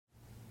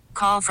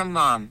Call from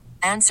mom.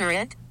 Answer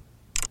it.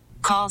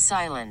 Call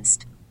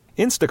silenced.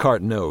 Instacart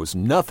knows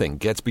nothing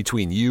gets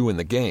between you and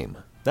the game.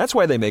 That's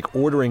why they make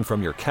ordering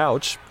from your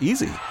couch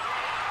easy.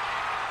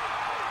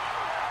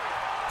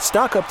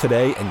 Stock up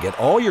today and get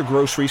all your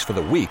groceries for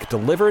the week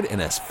delivered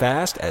in as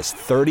fast as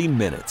 30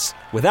 minutes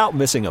without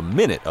missing a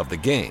minute of the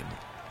game.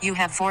 You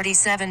have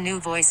 47 new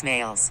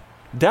voicemails.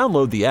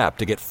 Download the app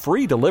to get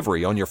free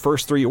delivery on your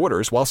first 3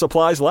 orders while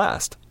supplies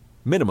last.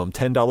 Minimum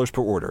 $10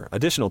 per order.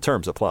 Additional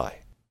terms apply.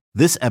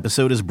 This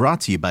episode is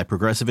brought to you by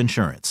Progressive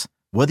Insurance.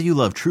 Whether you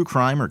love true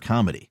crime or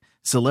comedy,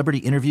 celebrity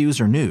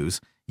interviews or news,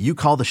 you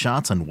call the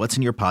shots on what's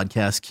in your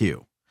podcast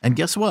queue. And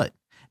guess what?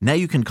 Now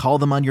you can call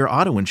them on your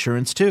auto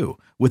insurance too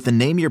with the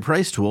Name Your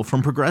Price tool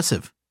from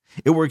Progressive.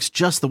 It works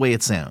just the way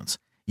it sounds.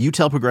 You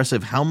tell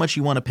Progressive how much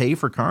you want to pay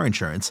for car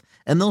insurance,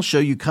 and they'll show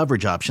you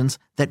coverage options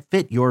that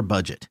fit your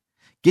budget.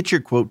 Get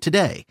your quote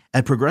today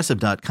at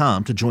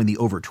Progressive.com to join the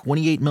over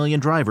 28 million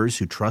drivers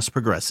who trust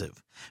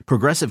Progressive.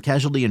 Progressive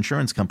Casualty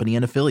Insurance Company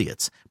and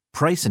Affiliates.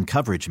 Price and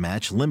coverage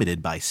match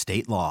limited by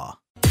state law.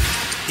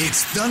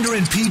 It's Thunder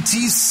and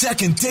PT's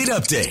second date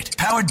update,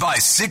 powered by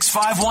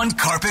 651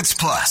 Carpets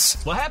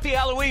Plus. Well, happy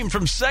Halloween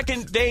from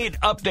Second Date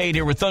Update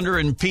here with Thunder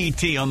and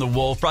PT on the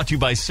Wolf, brought to you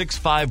by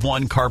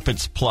 651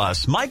 Carpets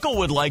Plus. Michael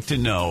would like to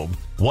know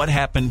what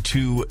happened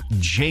to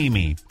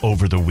Jamie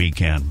over the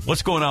weekend.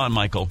 What's going on,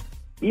 Michael?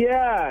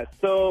 Yeah,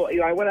 so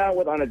I went out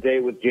on a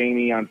date with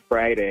Jamie on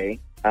Friday,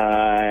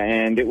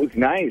 and it was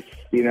nice.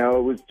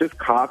 It was just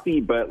coffee,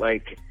 but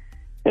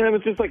and it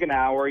was just like an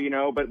hour,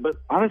 but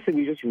honestly,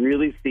 we just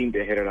really seemed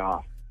to hit it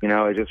off.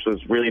 It just was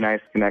really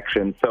nice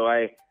connection. So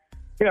I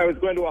was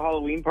going to a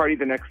Halloween party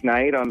the next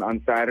night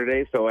on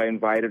Saturday, so I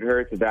invited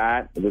her to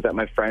that. It was at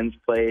my friend's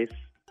place,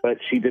 but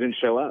she didn't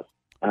show up.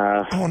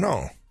 Oh,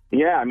 no.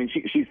 Yeah, I mean,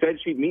 she said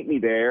she'd meet me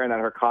there and that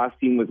her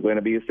costume was going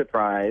to be a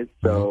surprise.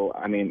 So,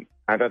 I mean,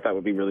 I thought that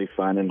would be really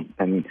fun.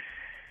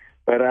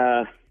 But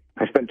I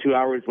spent 2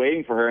 hours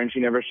waiting for her and she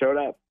never showed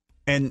up.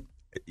 And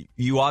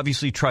you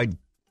obviously tried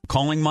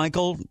calling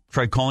Michael,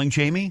 tried calling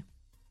Jamie?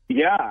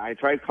 Yeah, I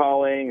tried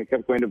calling. I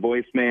kept going to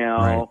voicemail.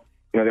 Right.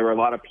 There were a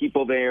lot of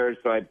people there,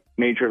 so I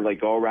made sure to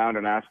go around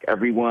and ask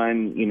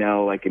everyone,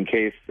 in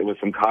case there was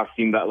some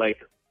costume that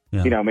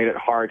made it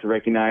hard to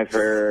recognize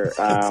her.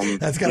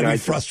 That's got to be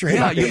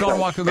frustrating. Yeah, you go and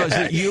walk across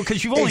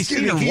because you've only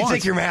seen her once. Can you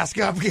take your mask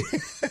off?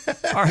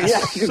 All right, yeah,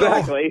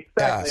 exactly.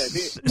 Yeah.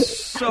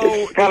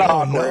 So, kind of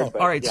awkward.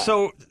 All right,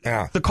 so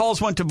the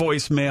calls went to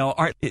voicemail.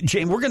 All right,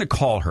 Jane, we're going to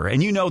call her,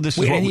 and this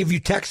is. Wait, any of you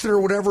texted her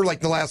or whatever,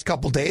 the last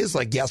couple days,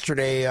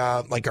 yesterday,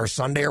 or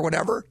Sunday or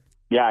whatever?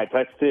 Yeah, I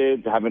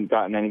texted. Haven't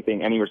gotten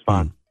any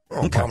response.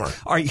 Oh, bummer.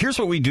 All right, here's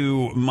what we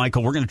do,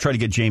 Michael. We're going to try to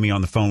get Jamie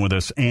on the phone with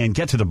us and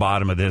get to the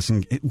bottom of this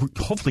and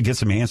hopefully get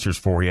some answers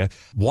for you.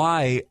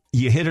 Why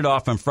you hit it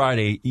off on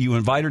Friday, you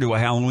invite her to a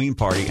Halloween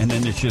party, and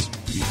then it's just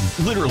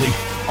literally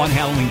on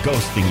Halloween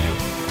ghosting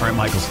you. All right,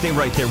 Michael, stay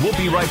right there. We'll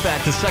be right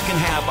back. The second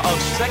half of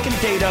Second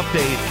Date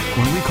Update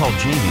when we call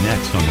Jamie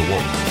next on The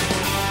Wolf.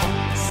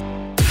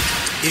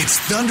 It's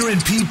Thunder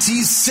and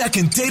PT's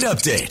second date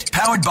update,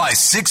 powered by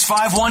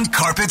 651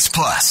 Carpets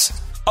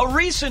Plus. A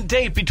recent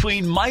date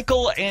between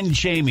Michael and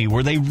Jamie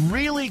where they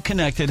really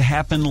connected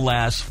happened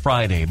last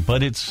Friday,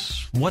 but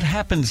it's what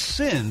happened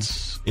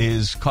since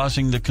is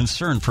causing the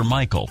concern for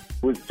Michael.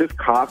 It was just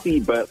coffee,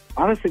 but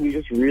honestly, we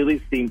just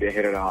really seemed to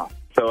hit it off.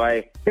 So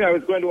I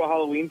was going to a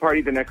Halloween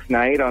party the next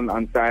night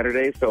on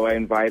Saturday, so I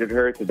invited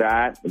her to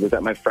that. It was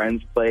at my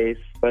friend's place,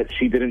 but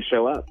she didn't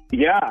show up.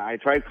 Yeah, I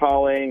tried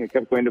calling. I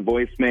kept going to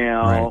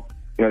voicemail. Right.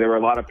 There were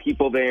a lot of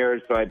people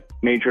there, so I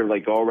made sure to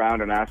go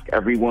around and ask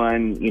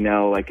everyone,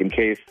 in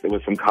case there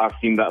was some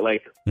costume that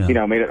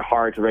made it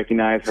hard to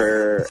recognize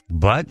her.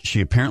 But she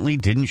apparently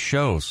didn't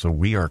show, so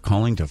we are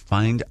calling to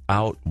find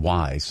out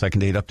why. Second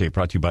Date Update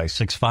brought to you by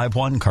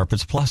 651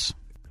 Carpets Plus.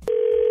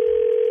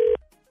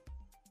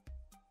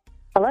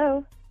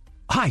 Hello.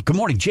 Hi, good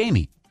morning,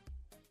 Jamie.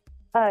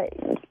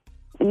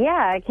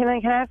 Yeah, can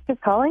I ask who's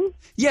calling?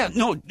 Yeah,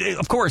 no,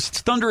 of course. It's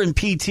Thunder and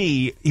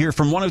PT here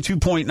from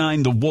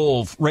 102.9 The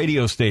Wolf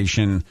radio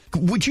station.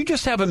 Would you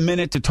just have a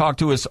minute to talk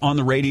to us on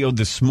the radio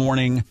this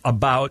morning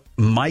about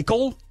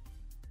Michael?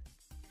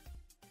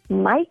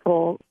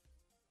 Michael?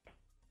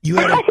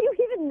 How do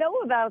you even know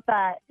about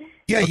that?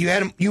 Yeah,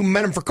 you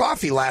met him for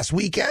coffee last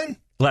weekend?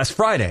 Last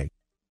Friday.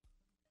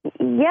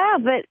 Yeah,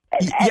 but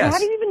yes. How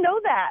do you even know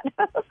that?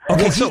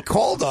 Okay, so he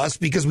called us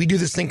because we do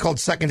this thing called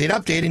Second Date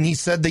Update, and he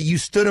said that you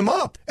stood him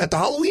up at the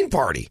Halloween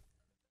party.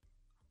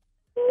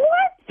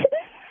 What?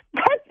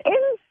 That's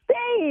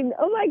insane.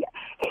 Oh, my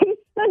God. He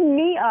stood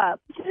me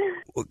up.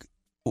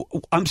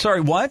 I'm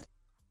sorry, what?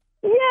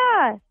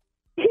 Yeah.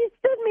 He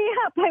stood me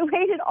up. I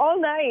waited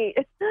all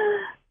night.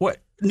 What?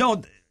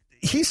 No,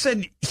 he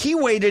said he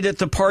waited at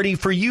the party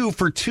for you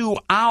for 2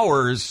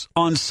 hours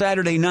on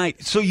Saturday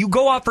night. So you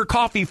go out for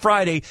coffee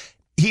Friday.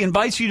 He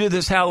invites you to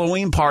this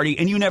Halloween party,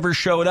 and you never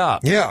showed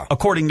up. Yeah.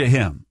 According to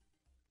him.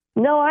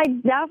 No, I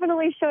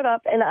definitely showed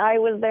up, and I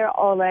was there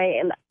all night,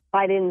 and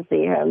I didn't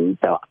see him.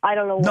 So I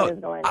don't know what is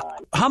going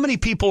on. How many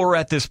people were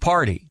at this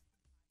party?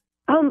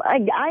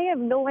 I have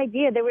no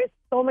idea. There were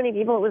so many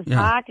people. It was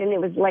packed, and it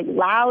was like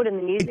loud, and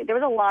the music. There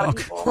was a lot of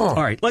people. All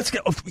right, let's go.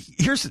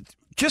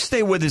 Just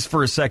stay with us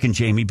for a second,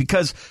 Jamie,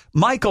 because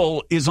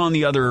Michael is on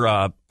the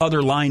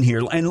other line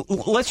here, and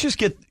let's just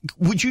get.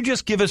 Would you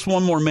just give us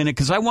one more minute,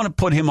 because I want to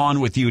put him on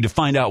with you to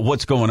find out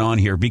what's going on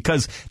here,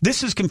 because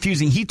this is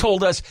confusing. He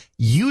told us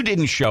you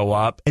didn't show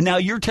up, and now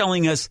you're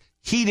telling us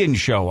he didn't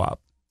show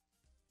up.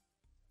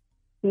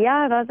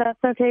 Yeah, that's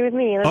okay with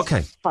me.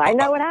 Let's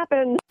find out what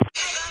happened.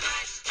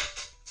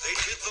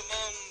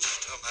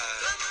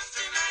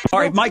 All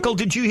right, Michael,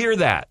 did you hear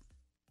that?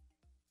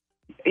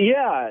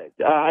 Yeah,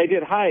 I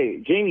did. Hi,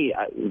 Jamie.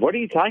 What are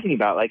you talking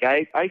about? Like,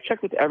 I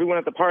checked with everyone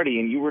at the party,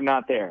 and you were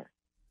not there.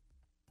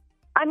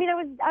 I mean,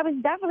 I was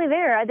definitely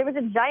there. There was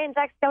a giant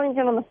Jack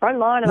Skellington on the front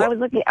lawn, and I was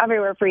looking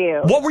everywhere for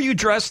you. What were you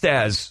dressed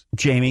as,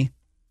 Jamie?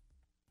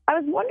 I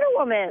was Wonder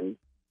Woman.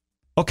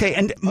 Okay,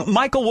 and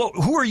Michael,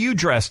 who are you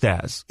dressed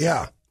as?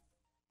 Yeah.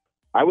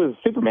 I was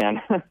Superman.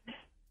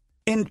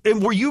 And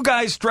were you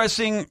guys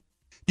dressing...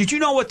 Did you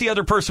know what the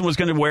other person was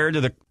going to wear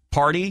to the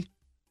party?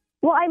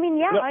 Well, I mean,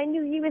 yeah, I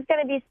knew he was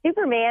going to be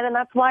Superman, and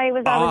that's why I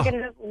was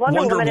going to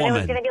Wonder Woman, and it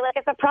was going to be like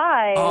a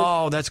surprise.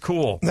 Oh, that's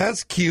cool.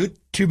 That's cute.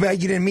 Too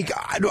bad you didn't meet.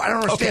 I don't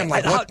understand.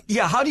 Okay,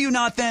 how do you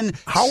not then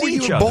How see were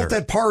you each other? both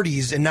at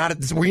parties and not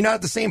at? Were you not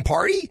at the same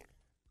party?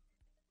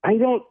 I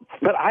don't.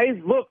 But I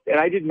looked, and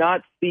I did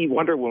not see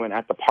Wonder Woman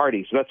at the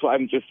party, so that's why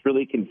I'm just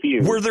really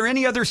confused. Were there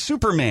any other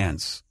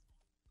Supermans,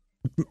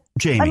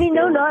 Jamie? I mean,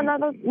 no, not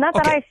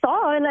that I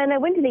saw, and I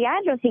went to the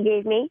address he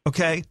gave me.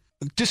 Okay.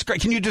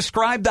 Can you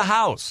describe the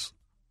house?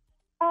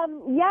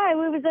 Yeah, it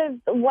was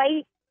a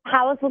white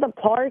house with a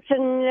porch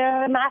and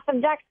a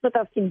massive Jack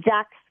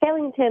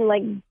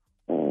Skellington,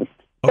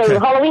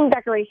 Halloween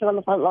decoration on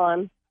the front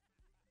lawn.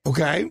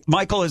 Okay.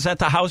 Michael, is that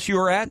the house you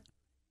were at?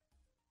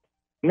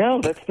 No,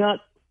 that's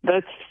not.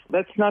 That's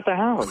not the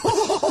house.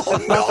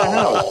 That's not the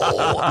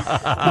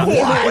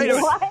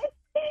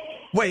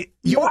house. Wait,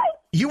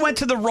 you went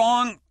to the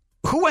wrong.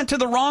 Who went to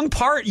the wrong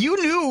part? You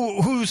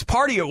knew whose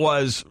party it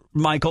was,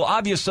 Michael.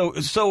 Obvious.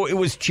 So it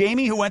was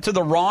Jamie who went to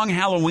the wrong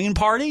Halloween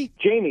party?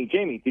 Jamie,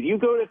 did you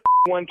go to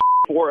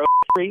 140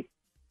 Street?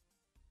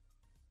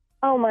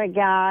 Oh, my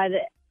God.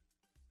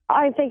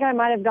 I think I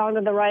might have gone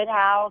to the right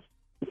house.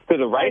 To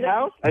the right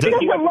house? I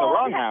think you went to the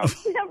wrong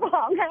house. The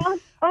wrong house.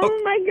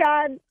 Oh, my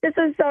God. This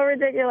is so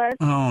ridiculous.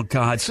 Oh,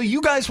 God. So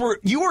you guys were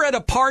at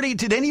a party.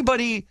 Did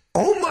anybody...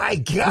 Oh, my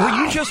God.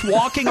 Were you just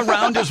walking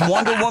around as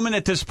Wonder Woman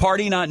at this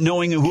party, not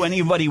knowing who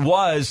anybody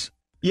was?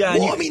 Yeah.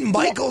 Well, I mean,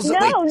 Michael's...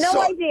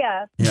 No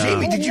idea.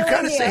 Jamie, did you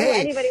kind of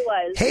say,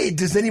 hey,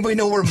 does anybody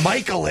know where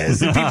Michael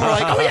is? And people are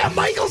like, oh, yeah,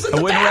 Michael's in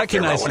the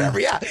bathroom or whatever.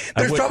 Him. Yeah,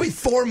 there's probably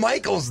 4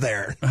 Michaels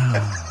there.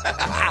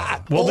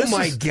 Well,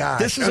 my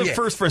God. This is a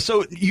first for us.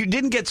 So you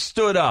didn't get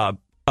stood up,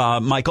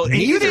 Michael. And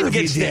you didn't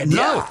get stood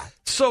up. No.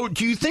 So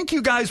do you think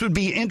you guys would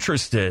be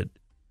interested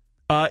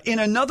in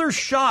another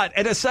shot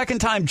at a second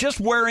time just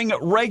wearing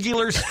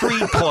regular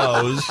street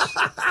clothes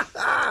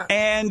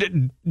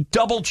and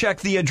double check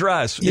the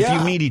address if you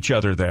meet each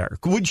other there?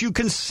 Would you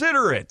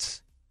consider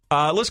it?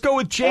 Let's go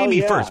with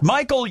Jamie first.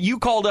 Michael, you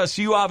called us.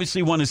 You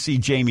obviously want to see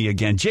Jamie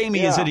again.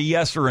 Jamie, is it a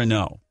yes or a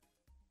no?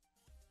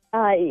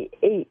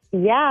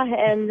 Yeah,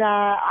 and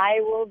I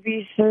will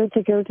be sure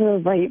to go to the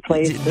right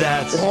place.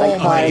 That's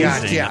my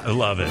God, yeah. I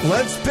love it.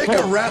 Let's pick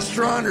a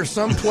restaurant or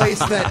some place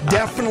that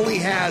definitely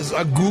has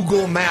a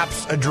Google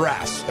Maps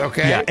address,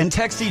 okay? Yeah, and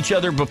text each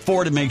other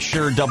before to make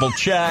sure, double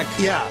check.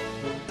 Yeah.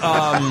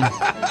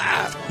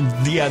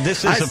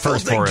 This is the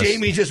first for us. I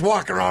Jamie's just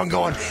walking around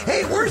going,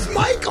 hey, where's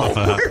Michael?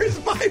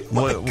 Where's my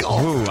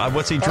Michael?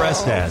 What's he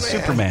dressed as?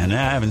 Man. Superman.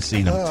 I haven't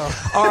seen him.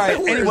 All right.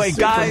 Anyway,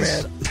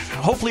 guys,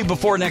 hopefully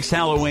before next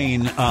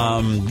Halloween,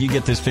 you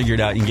get this figured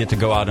out and you get to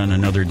go out on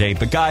another date.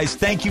 But, guys,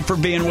 thank you for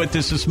being with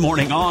us this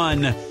morning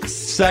on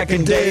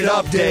Second Date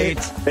Update.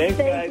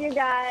 Thank you,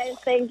 guys.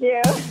 Thank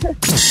you.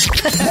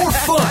 More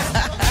fun,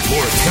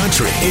 more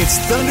country. It's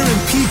Thunder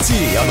and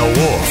PT on the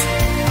Wolf.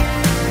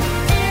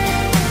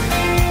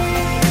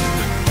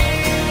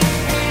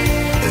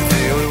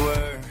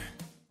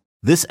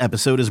 This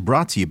episode is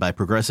brought to you by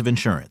Progressive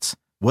Insurance.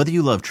 Whether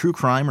you love true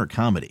crime or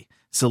comedy,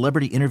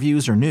 celebrity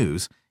interviews or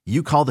news,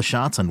 you call the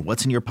shots on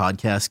what's in your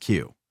podcast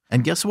queue.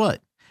 And guess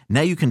what?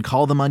 Now you can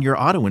call them on your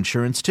auto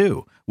insurance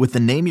too with the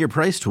Name Your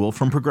Price tool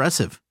from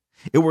Progressive.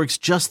 It works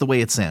just the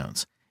way it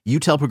sounds. You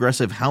tell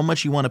Progressive how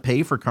much you want to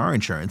pay for car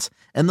insurance,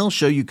 and they'll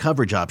show you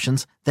coverage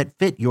options that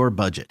fit your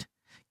budget.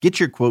 Get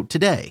your quote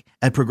today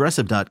at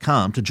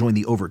Progressive.com to join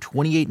the over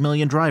 28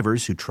 million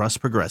drivers who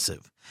trust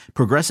Progressive.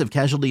 Progressive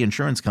Casualty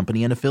Insurance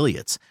Company and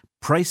Affiliates.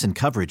 Price and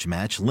coverage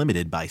match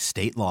limited by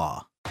state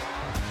law.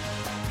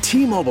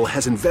 T-Mobile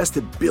has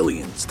invested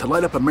billions to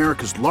light up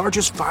America's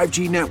largest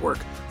 5G network,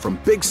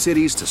 from big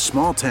cities to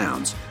small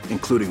towns,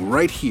 including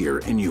right here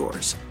in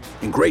yours.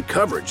 And great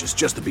coverage is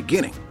just the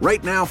beginning.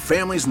 Right now,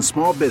 families and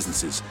small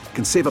businesses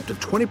can save up to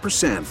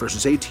 20%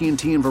 versus AT&T and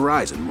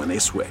Verizon when they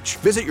switch.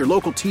 Visit your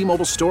local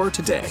T-Mobile store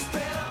today.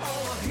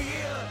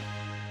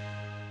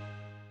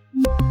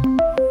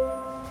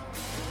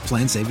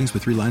 Plan savings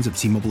with 3 lines of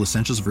T-Mobile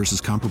Essentials versus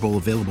comparable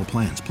available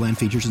plans. Plan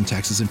features and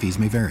taxes and fees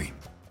may vary.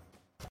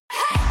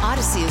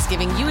 Odyssey is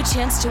giving you a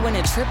chance to win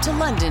a trip to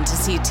London to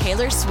see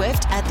Taylor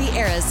Swift at the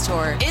Eras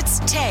Tour. It's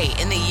Tay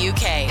in the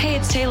UK. Hey,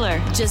 it's Taylor.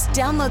 Just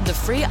download the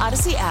free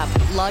Odyssey app,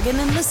 log in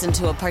and listen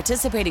to a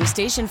participating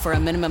station for a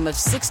minimum of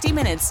 60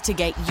 minutes to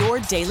get your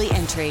daily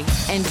entry.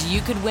 And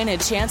you could win a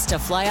chance to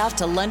fly off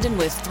to London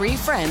with 3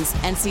 friends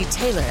and see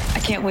Taylor. I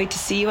can't wait to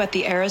see you at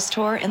the Eras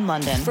Tour in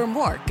London. For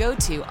more, go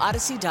to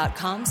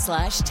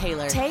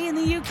odyssey.com/Taylor. Tay in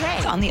the UK.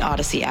 It's on the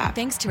Odyssey app.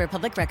 Thanks to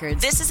Republic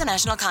Records. This is a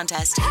national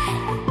contest.